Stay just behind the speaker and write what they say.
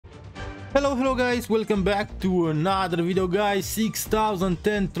Hello guys, welcome back to another video guys.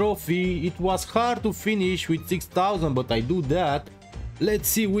 6010 trophy. It was hard to finish with 6000, but I do that. Let's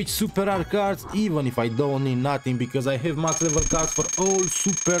see which super rare cards, even if I don't need nothing because I have max level cards for all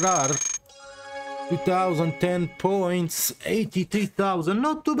super rare. 2010 points, 83,000,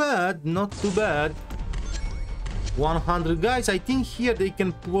 not too bad, not too bad. 100 guys, I think here they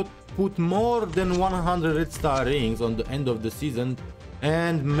can put more than 100 red star rings on the end of the season.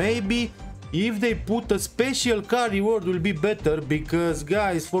 And maybe if they put a special card reward will be better, because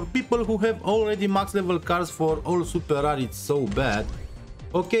guys, for people who have already max level cards for all super rare, it's so bad.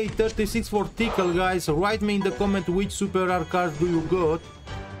 Okay, 36 for Tickle guys, write me in the comment which super rare cards do you got.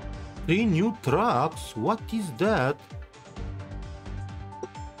 3 new trucks, what is that?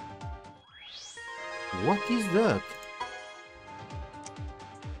 What is that?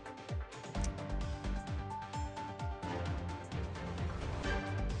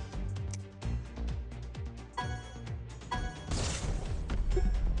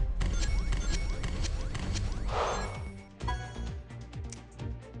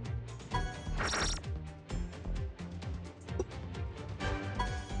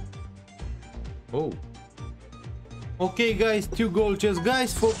 Oh, okay guys, 2 gold chests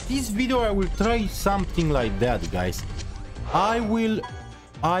guys. For this video I will try something like that guys. I will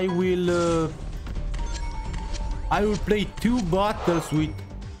play 2 battles with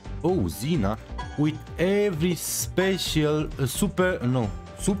Xena, with every special super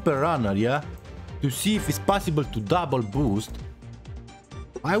runner, yeah, to see if it's possible to double boost.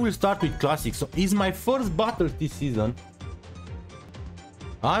 I will start with classic, so it's my first battle this season.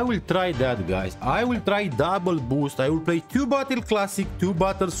 I will try that guys. I will try double boost. I will play 2 battle classic, 2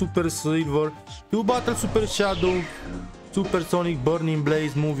 battle super silver, 2 battle super shadow, super sonic, burning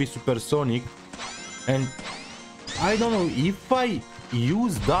blaze, movie super sonic. And I don't know if I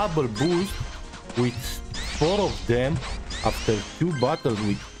use double boost with 4 of them after 2 battles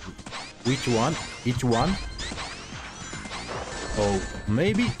with each one. Oh,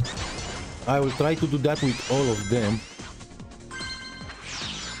 maybe I will try to do that with all of them.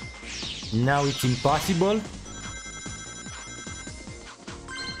 Now it's impossible.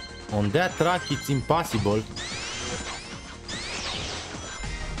 On that track it's impossible.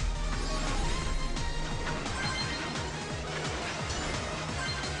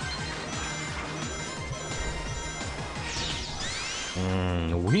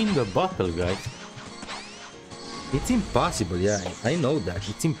 Win the battle guys. It's impossible, yeah, I know that.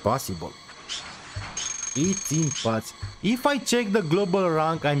 It's impossible. It's impossible. If I check the global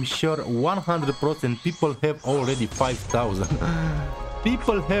rank, I'm sure 100% people have already 5,000.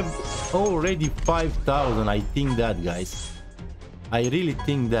 People have already 5,000. I think that guys. I really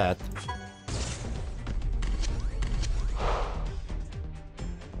think that.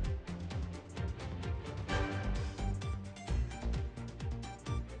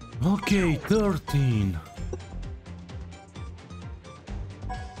 Okay, 13.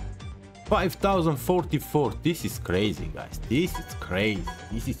 5044. This is crazy guys. This is crazy.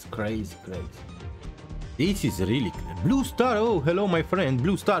 This is crazy. This is really crazy. Blue star. Oh, hello my friend.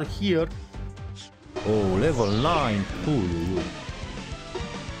 Blue star here. Oh, level 9. Cool.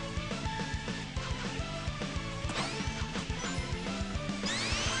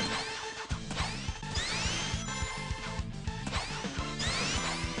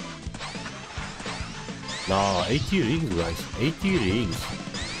 No, 80 rings guys. 80 rings.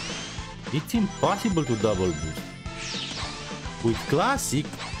 It's impossible to double boost. With classic,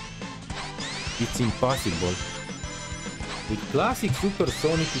 it's impossible. With classic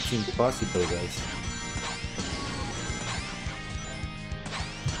supersonic, it's impossible, guys.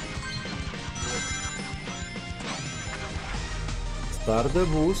 Start the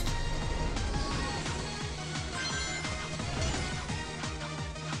boost.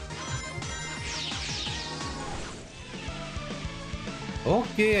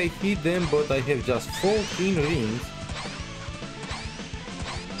 Okay, I hit them, but I have just 14 rings.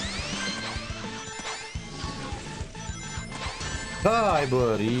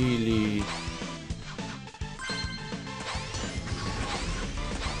 Kyber, really?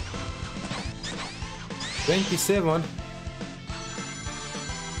 $27.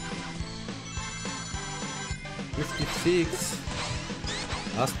 56.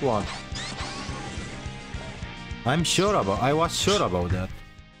 Last one. I was sure about that.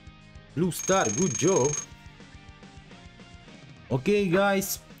 Blue star, good job. Okay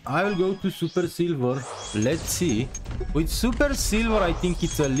guys, I will go to super silver. Let's see. With super silver I think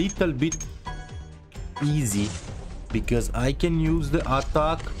it's a little bit easy, because I can use the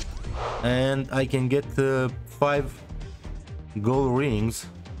attack and I can get 5 gold rings.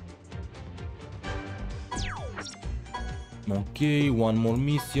 Okay, one more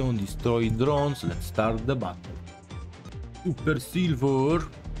mission, destroy drones. Let's start the battle. Super Silver.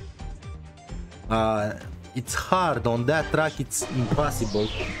 It's hard on that track. It's impossible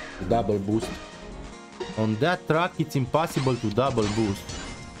to double boost. On that track, it's impossible to double boost.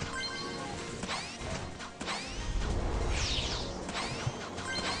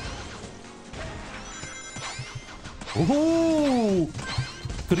 Oh,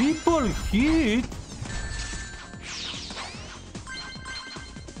 triple hit.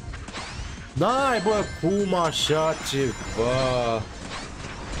 Dai, bă, cum așa ceva?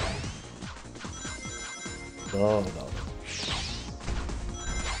 Da, da.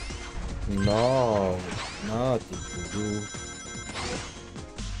 No, nothing to do.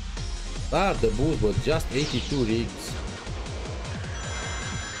 Start the boost, but just 82 rigs.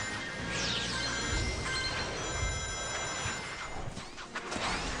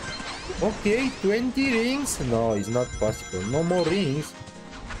 Okay, 20 rings? No, it's not possible. No more rings.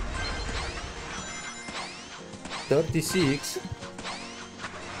 36.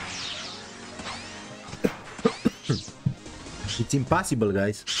 It's impossible,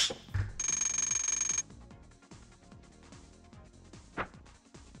 guys.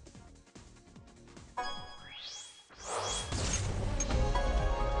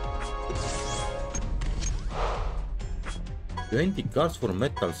 $20 cards for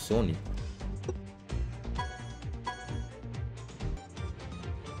Metal Sonic.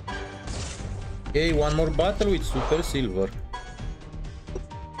 Okay, one more battle with Super Silver.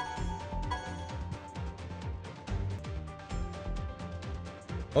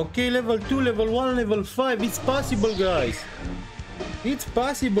 Okay, level 2, level 1, level 5. It's possible, guys. It's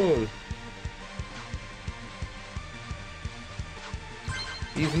possible.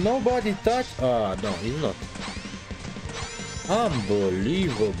 If nobody touch... Ah, no, it's not.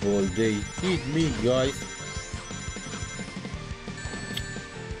 Unbelievable. They hit me, guys.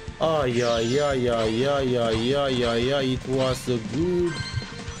 Ay, ay, ay, ay, ay, ay, ay, ay, ay. It was a good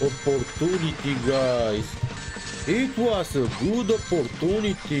opportunity, guys. It was a good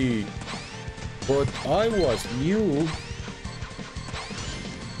opportunity. But I was new.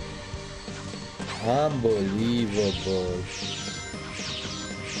 Unbelievable.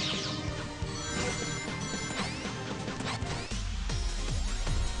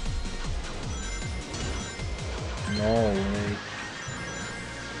 No way.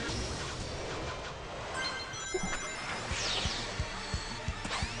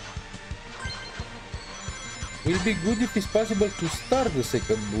 Will be good if it's possible to start the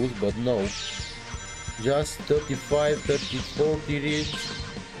second boost, but no. Just 35, 30, 40 rigs.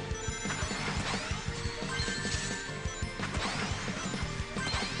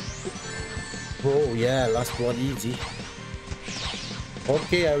 Oh yeah, last one easy.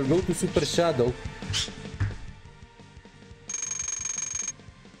 Okay, I will go to Super Shadow.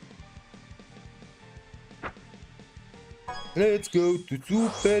 Let's go to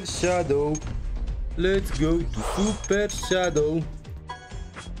Super Shadow. Let's go to Super Shadow.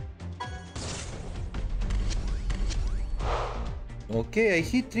 Okay, I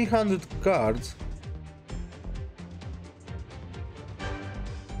hit 300 cards.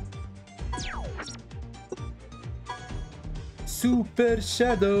 Super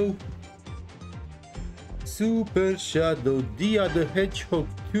Shadow. Super Shadow. Dia the Hedgehog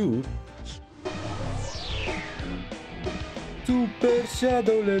 2. Super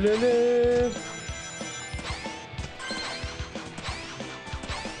Shadow, lelele.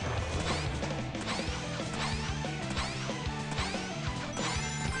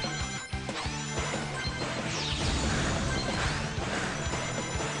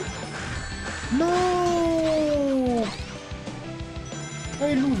 No!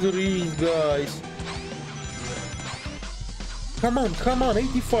 I lose the rings, guys. Come on,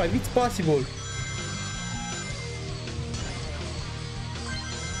 85, it's possible.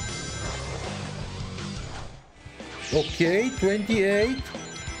 Okay, 28.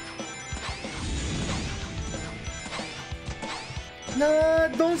 Nah,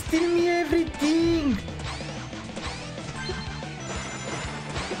 don't steal me everything.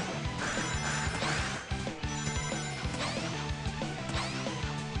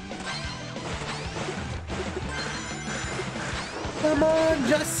 Come on,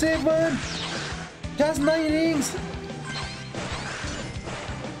 just 7. Just 9 rings.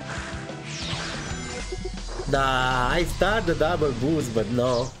 Nah, I start the double boost, but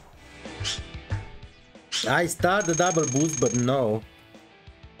no. I start the double boost, but no.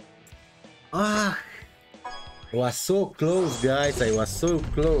 Ah, I was so close, guys. I was so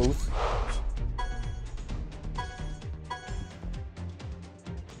close.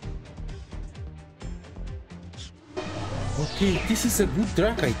 Okay, this is a good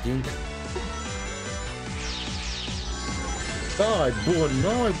track, I think. God, boy,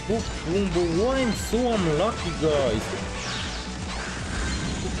 no, but why I'm so unlucky, guys?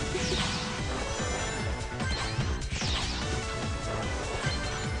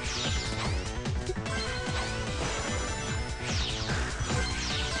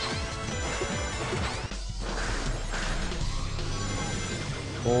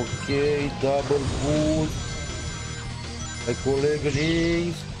 Okay, double boost. I collect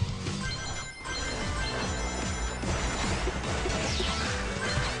rings.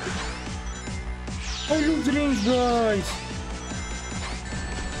 I lose rings, guys.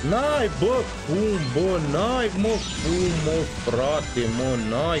 N-ai, bă, cum, bă, n-ai, mă, cum, mă, frate, mă,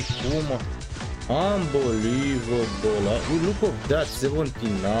 n-ai, cum, mă. Unbelievable. Look of that,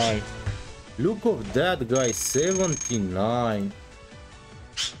 79. Look of that, guys, 79.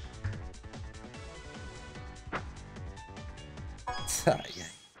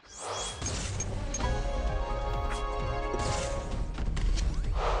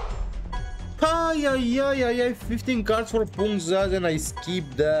 Ay, 15 cards for Punk Zaz and I skip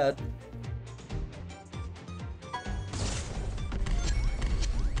that.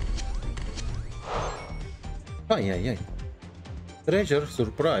 Ay. Treasure,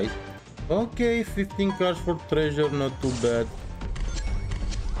 surprise. Okay, 15 cards for treasure, not too bad.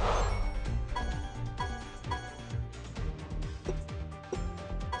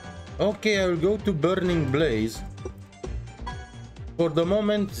 Okay, I will go to Burning Blaze. For the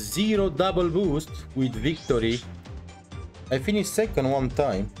moment, 0 double boost with victory. I finished second one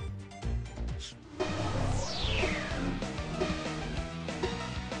time.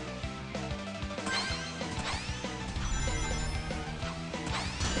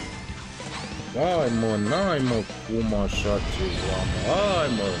 Ai mă, cum așa ceva,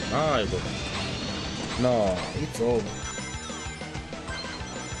 mă. Hai bă. No, it's over.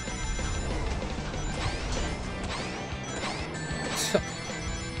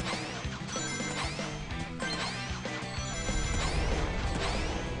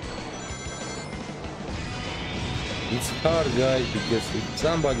 It's hard, guys, because if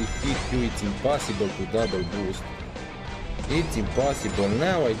somebody hits you, it's impossible to double boost. It's impossible.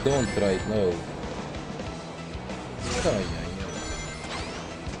 Now I don't try it, no. Ay.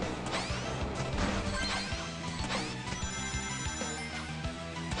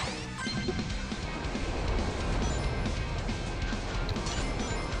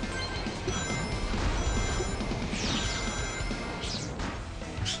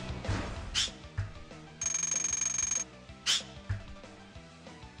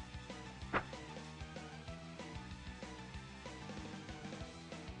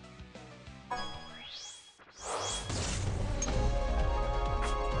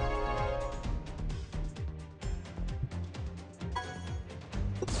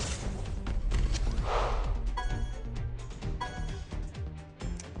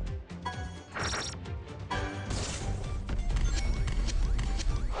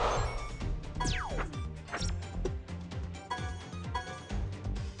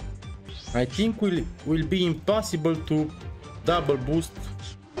 I think will be impossible to double boost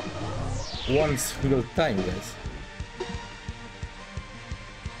one single time, guys.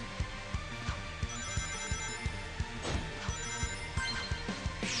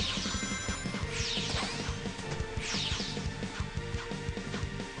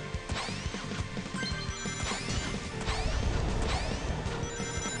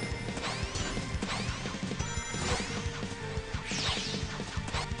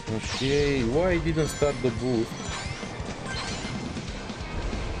 Okay, why didn't start the boost?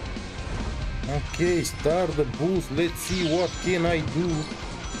 Okay, start the boost. Let's see what can I do.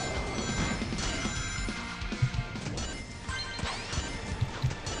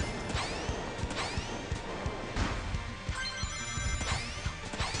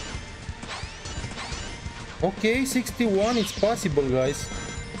 Okay, 61, it's possible, guys.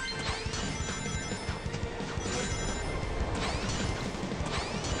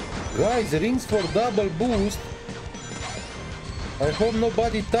 Guys, rings for double boost. I hope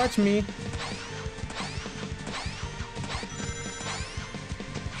nobody touch me.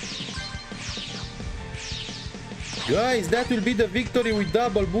 Guys, that will be the victory with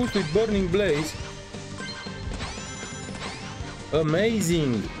double boost with Burning Blaze.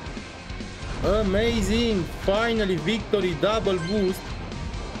 Amazing. Amazing. Finally victory double boost.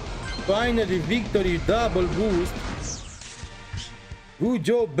 Finally victory double boost. Good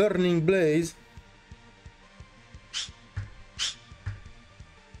job, Burning Blaze.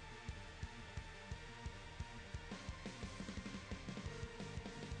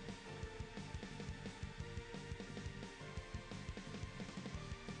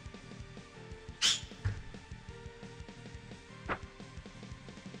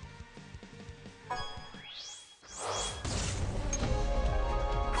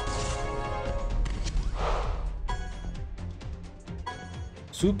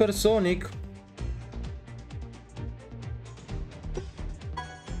 Supersonic.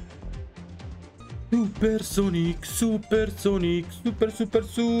 Supersonic, supersonic,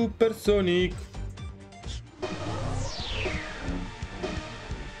 supersonic.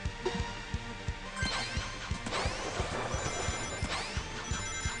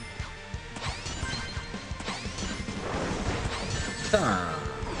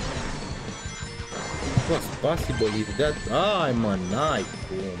 It was possible if that... I'm a knife.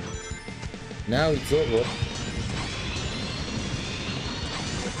 Boom. Now it's over.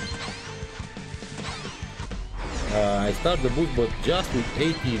 I start the boost, but just with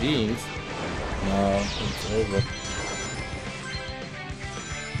 80 rings. No, it's over.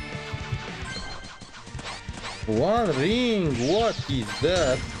 One ring, what is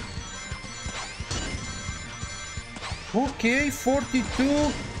that? Okay,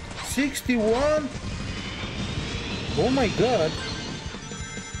 42, 61. Oh my god.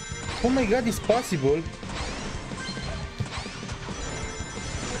 Oh my god, it's possible.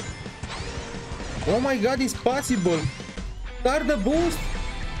 Oh my god, it's possible. Start the boost.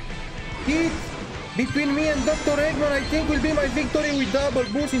 Hit between me and Dr. Eggman, I think will be my victory with double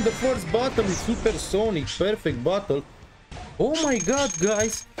boost in the first battle with Supersonic. Perfect battle. Oh my god,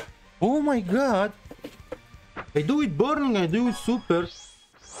 guys. Oh my god. I do it burning, I do it super.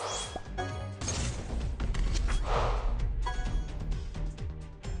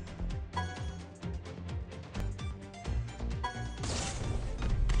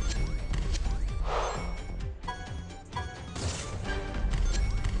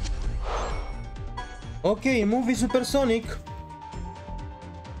 Okay, movie Supersonic.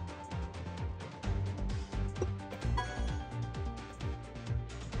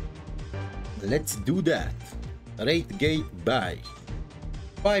 Let's do that. Rate gate buy.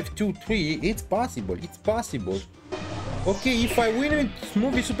 5, 2, 3. It's possible. It's possible. Okay, if I win with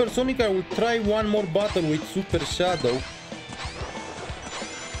movie Supersonic, I will try one more battle with Super Shadow.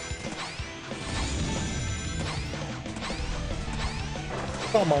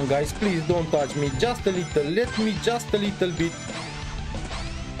 Come on, guys, please don't touch me. Just a little. Let me just a little bit.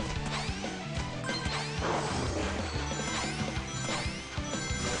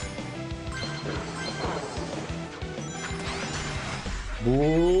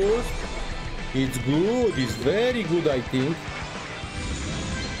 Boost. It's good. It's very good, I think.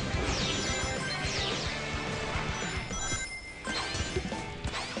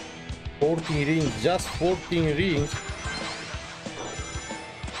 $14 rings. Just 14 rings.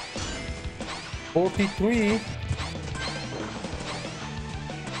 43.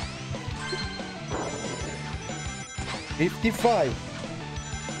 55.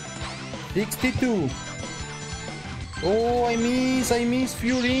 62. Oh, I miss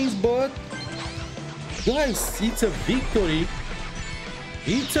few rings, but guys, it's a victory.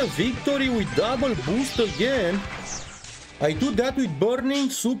 It's a victory with double boost again. I do that with burning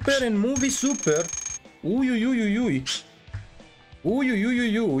super and movie super. Ooh,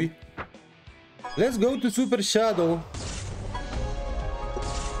 ooh. Let's go to Super Shadow.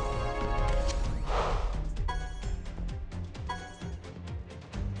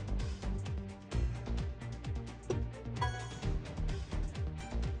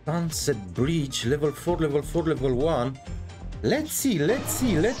 Sunset Bridge, level 4, level 4, level 1. Let's see.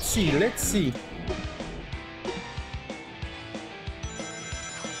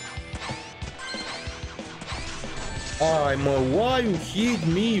 Why you hit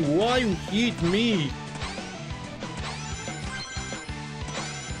me? Why you hit me?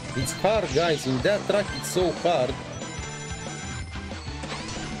 It's hard, guys. In that track, it's so hard.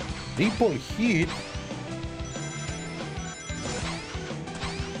 Triple hit.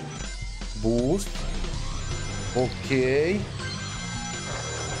 Boost. Okay.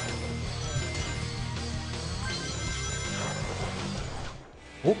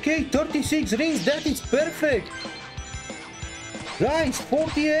 Okay, 36 rings. That is perfect. Guys,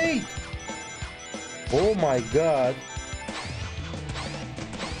 48. Oh my god.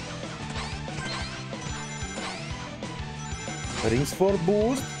 Rings for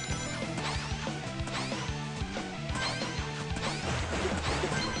boost.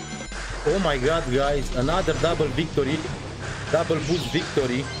 Oh my god, guys, another double victory. Double boost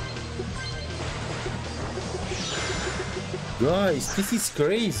victory. Guys, this is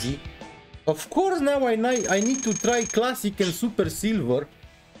crazy. Of course now I need to try classic and super silver.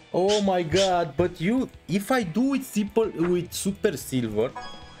 Oh my god, but if I do it simple with super silver,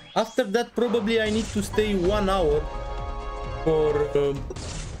 after that probably I need to stay 1 hour for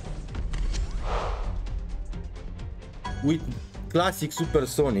with classic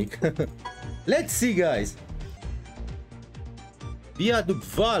Supersonic. Let's see, guys. Viaduct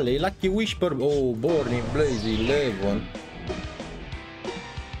Valley, Lucky Whisper. Oh, Burning Blaze 11.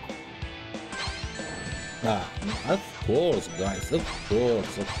 Ah, of course, guys, of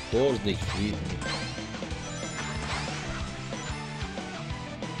course they hit me.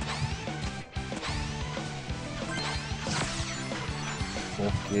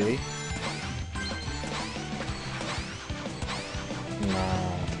 Okay.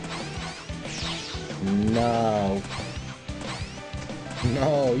 No.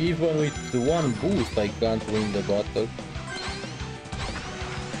 No, even with one boost I can't win the battle.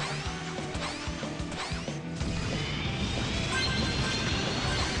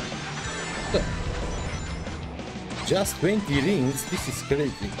 Just 20 rings, this is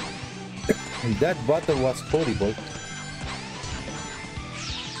crazy. That battle was horrible.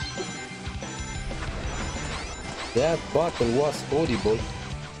 That battle was horrible.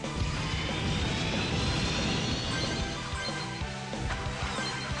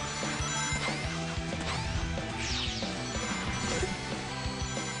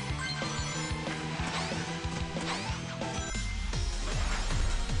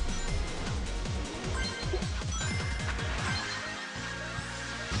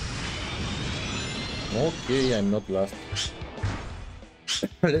 Okay, I'm not last.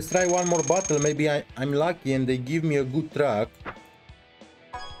 Let's try one more battle. Maybe I'm lucky and they give me a good track.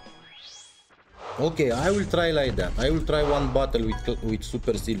 Okay, I will try like that. I will try one battle with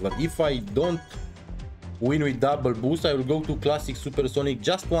Super Silver. If I don't win with double boost, I will go to Classic Supersonic.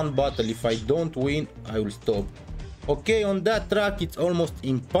 Just one battle. If I don't win, I will stop. Okay, on that track, it's almost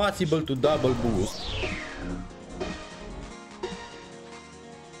impossible to double boost.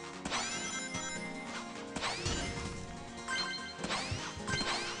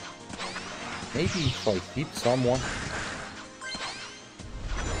 Maybe if I hit someone.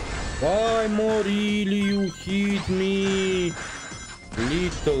 Why, Morili, you hit me,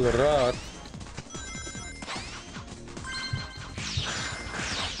 little rat.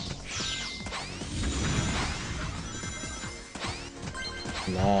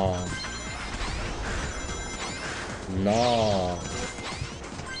 No. No.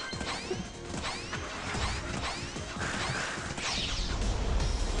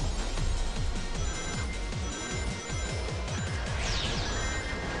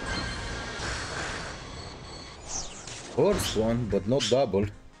 First one, but not double.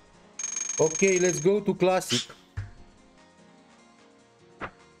 Okay, let's go to Classic.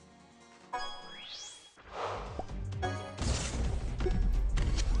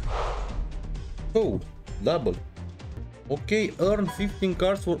 Oh, double. Okay, earn 15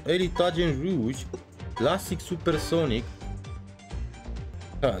 cards for Elite Agent Rouge, Classic Supersonic.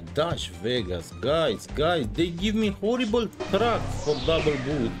 Dash Vegas, guys, they give me horrible tracks for double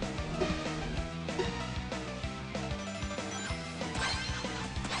boost.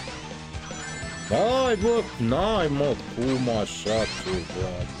 I worked Naimo Kuma shot to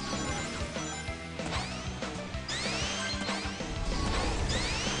that.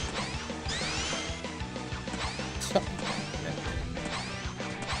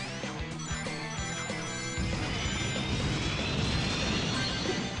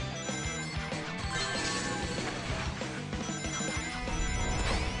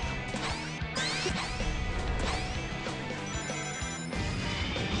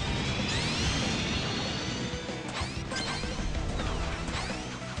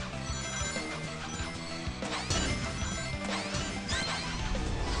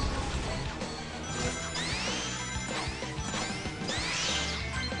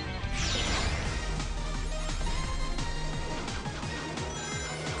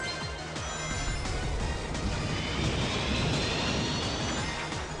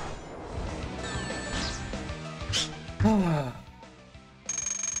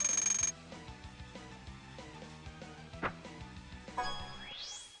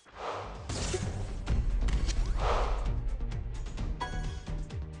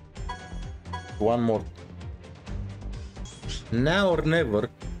 One more. Now or never.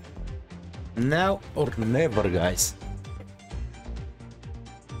 Now or never, guys.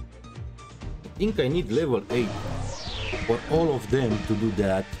 I think I need level 8 for all of them to do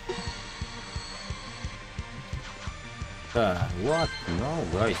that. What? No,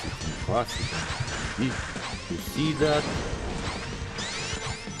 guys, it's impossible. You see that?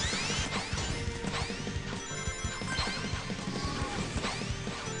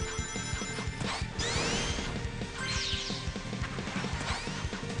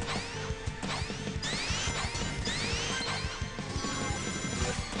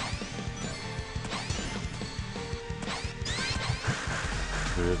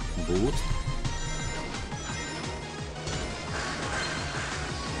 Boost.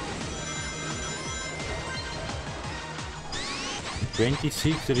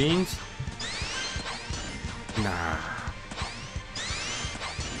 26 rings? Nah.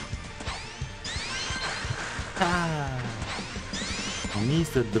 Ah.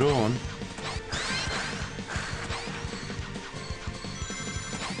 Missed the drone.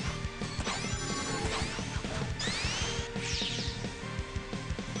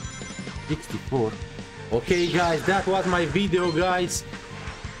 Okay guys, that was my video guys.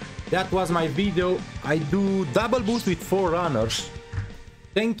 That was my video. I do double boost with 4 runners.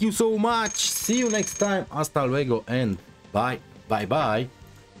 Thank you so much. See you next time. Hasta luego and bye. Bye bye.